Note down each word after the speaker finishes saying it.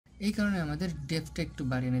এই কারণে আমাদের ডেপথটা একটু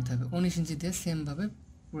বাড়িয়ে নিতে হবে। 19 ইঞ্চি দিয়ে সেমভাবে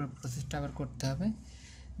পুরো প্রসেসটা আবার করতে হবে।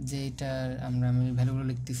 যে এইটার আমি ভ্যালুগুলো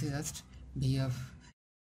লিখতেছি জাস্ট ভি অফ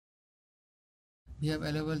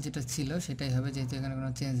অ্যালোয়েবল যেটা ছিল সেটাই হবে, যেহেতু এখানে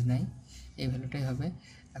কোনো চেঞ্জ নাই, এই ভ্যালুটাই হবে।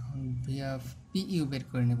 এখন ভি অফ পিইউ বের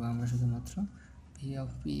করে নেব আমরা শুধুমাত্র। ভি অফ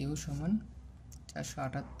পিইউ সমান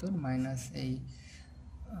 478 মাইনাস এই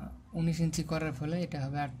 19 ইঞ্চি করার ফলে এটা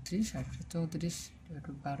হবে 38, 34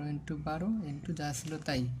 12 ইন্টু 12 ইন্টু যা ছিল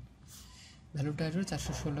তাই, ভ্যালুটা আসবে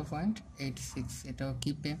 416.86। এটাও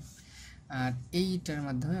কিপে। আর এইটার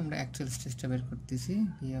মাধ্যমে আমরা অ্যাকচুয়াল স্ট্রেসটা বের করতেছি,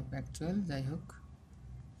 ভি অফ অ্যাকচুয়াল যাই হোক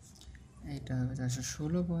এইটা হবে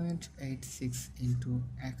 416.86 into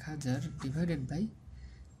 1000 divided by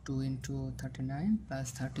 2 into 39 plus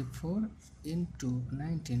 34 into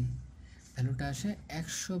 19, ভ্যালুটা আসে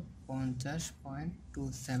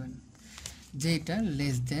 150.27, যেটা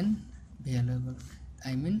less than valuable,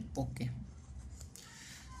 I mean ওকে।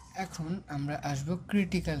 এখন আমরা আসবো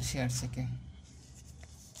ক্রিটিক্যাল শেয়ার থেকে।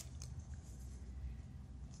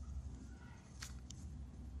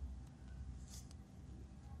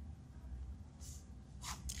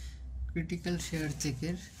 ক্রিটিক্যাল শেয়ার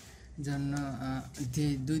চেকের জন্য যে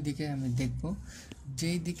দুই দিকে আমি দেখব,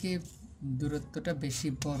 যেই দিকে দূরত্বটা বেশি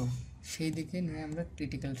বড় সেই দিকে নিয়ে আমরা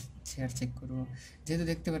ক্রিটিক্যাল শেয়ার চেক করব। যেহেতু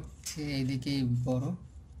দেখতে পাচ্ছি এই দিকেই বড়,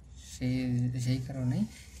 সেই কারণে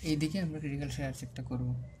এই দিকে আমরা ক্রিটিক্যাল শেয়ার চেকটা করব।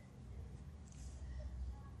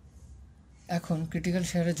 এখন ক্রিটিক্যাল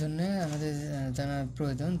শেয়ারের জন্য আমাদের জানা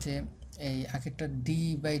প্রয়োজন যে এই আগেরটা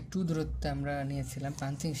D/2 দূরত্বে আমরা নিয়েছিলাম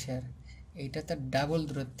পাঞ্চিং শেয়ার, এইটা তার ডাবল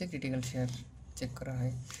দূরত্বে ক্রিটিক্যাল শেয়ার চেক করা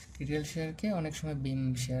হয়। ক্রিটিক্যাল শেয়ারকে অনেক সময় বিম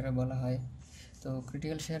শেয়ারও বলা হয়। তো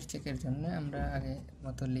ক্রিটিক্যাল শেয়ার চেকের জন্য আমরা আগে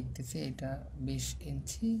মতো লিখতেছি, এটা 20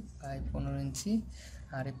 ইঞ্চি বাই 15 ইঞ্চি,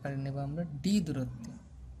 আর এরপরে নেব আমরা ডি দূরত্বে।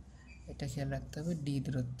 এটা খেয়াল রাখতে হবে, ডি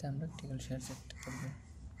দূরত্বে আমরা ক্রিটিক্যাল শেয়ার চেকটা করব।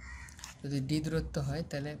 যদি ডি দূরত্ব হয়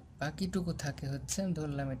তাহলে বাকিটুকু থাকে হচ্ছে, আমি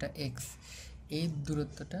ধরলাম এটা এক্স, এই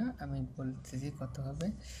দূরত্বটা আমি বলতেছি কত হবে।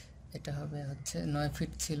 এটা হবে হচ্ছে 9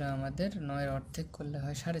 ফিট ছিল আমাদের, 9-এর অর্ধেক করলে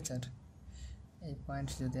হয় 4.5, এই পয়েন্ট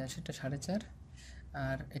যদি আসে এটা 4.5,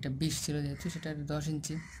 আর এটা 20 ছিল যেহেতু সেটা 10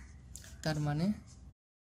 ইঞ্চি, তার মানে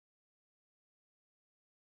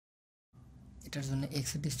এটার জন্য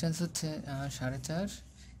এক্সের ডিস্টেন্স হচ্ছে 4.5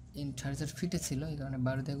 4.5 ফিটে ছিল, এই কারণে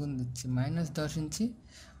 12 দিয়ে গুণ দিচ্ছি, মাইনাস 10 ইঞ্চি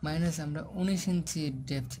মাইনাস আমরা 19 ইঞ্চি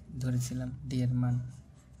ডেপথ ধরেছিলাম ডি এর মান।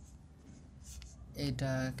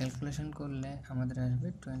 এইটা ক্যালকুলেশন করলে আমাদের আসবে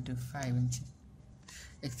 25 ইঞ্চি,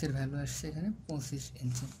 এক্সের ভ্যালু আসছে এখানে 25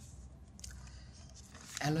 ইঞ্চি।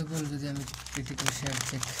 অ্যালোয়েবল যদি আমি ক্রিটিক্যাল শেয়ার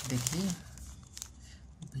চেক দেখি,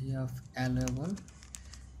 ভি অফ অ্যালোয়েবল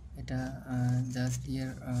এটা জাস্ট ইয়ার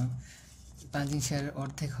পাঞ্চিং শেয়ারের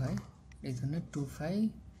অর্ধেক হয়, এই জন্য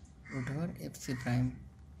 25√FC প্রাইম,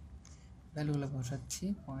 ভ্যালুগুলো বসাচ্ছি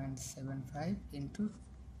 0.75 ইন্টু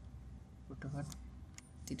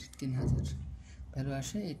 √3000, ভ্যালু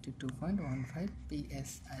আসে 82.15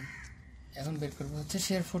 PSI। এখন বের করবো হচ্ছে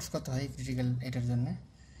শেয়ার ফোর্স কত হয় ক্রিটিক্যাল, এটার জন্য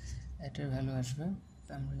এটার ভ্যালু আসবে,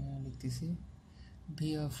 আমরা লিখতেছি ভি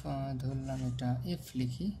অফ ধরলাম এটা এফ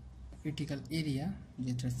লিখি, ক্রিটিক্যাল এরিয়া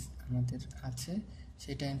যেটা আমাদের আছে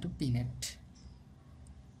সেটা ইন্টু পি নেট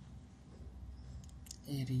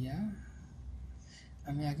এরিয়া।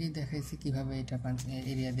 আমি আগেই দেখাইছি কিভাবে এটা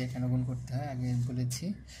এরিয়া দিয়ে কেন গুণ করতে হয়, আগে বলেছি,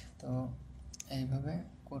 তো এইভাবে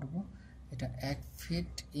করব। এটা 1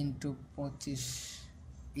 ফিট ইন্টু 25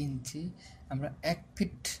 ইঞ্চি, আমরা 1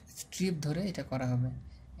 ফিট স্ট্রিপ ধরে এটা করা হবে,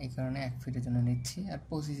 এই কারণে 1 ফিটের জন্য নিচ্ছি, আর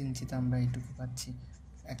 25 ইঞ্চি তো আমরা এইটুকু পাচ্ছি,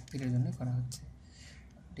 1 ফিটের জন্য করা হচ্ছে,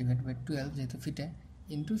 ডিভাইড বাই 12 যেহেতু ফিটে,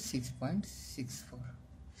 ইন্টু 6.64,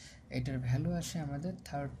 এটার ভ্যালু আসে আমাদের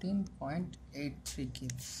 13.83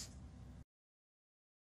 কিপস।